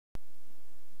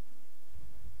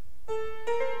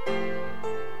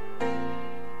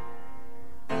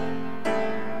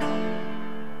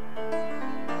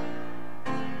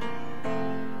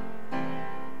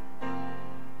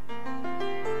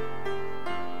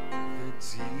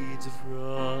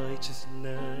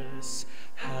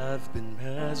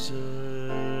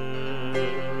measured,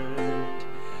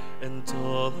 and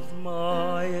all of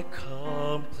my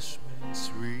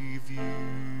accomplishments reviewed.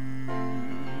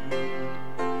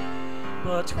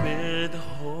 But with the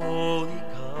Holy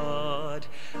God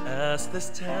as the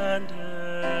standard,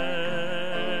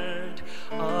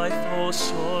 I fall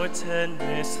short and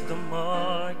miss the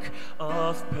mark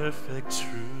of perfect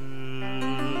truth.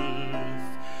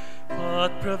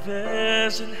 But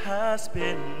provision has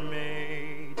been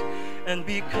made, and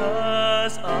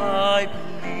because I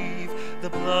believe, the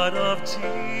blood of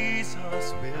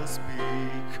Jesus will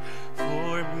speak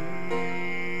for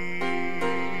me.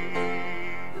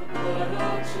 The blood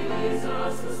of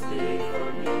Jesus will speak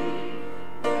for me.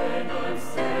 When I'm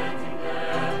standing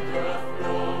at the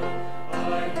throne, I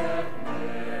have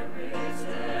merit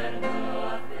and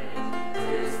nothing to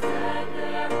stand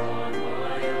there on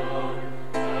my own.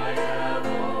 I have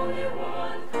only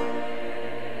one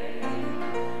claim,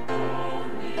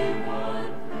 only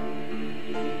one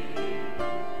plea.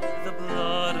 The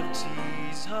blood of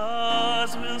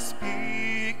Jesus will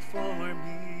speak for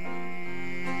me.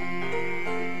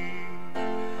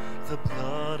 The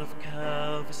blood of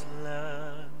Calvary's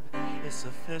Lamb is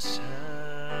sufficient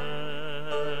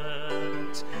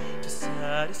to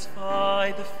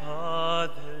satisfy the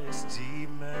Father's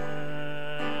demands.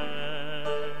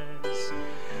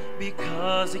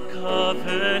 Because it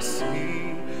covers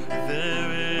me,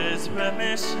 there is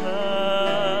remission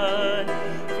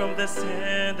from the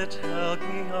sin that held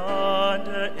me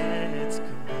under its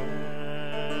command.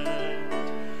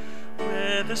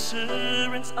 With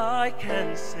assurance I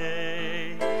can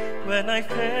say, when I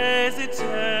face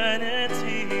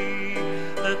eternity,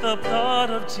 let the blood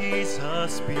of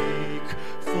Jesus speak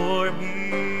for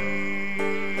me.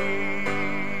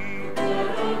 The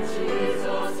blood of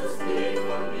Jesus will speak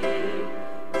for me.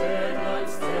 When I'm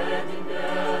standing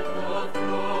at the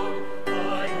throne, I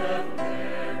have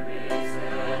merit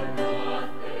and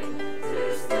nothing to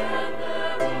stand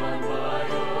there on my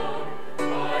own. I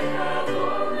have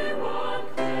only one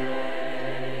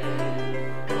claim,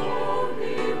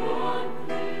 only one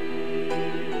plea.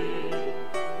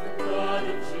 The blood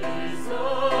of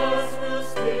Jesus will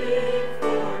speak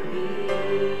for me.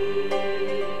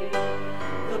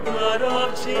 The blood of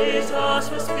Jesus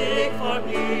will speak for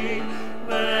me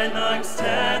when I'm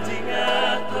standing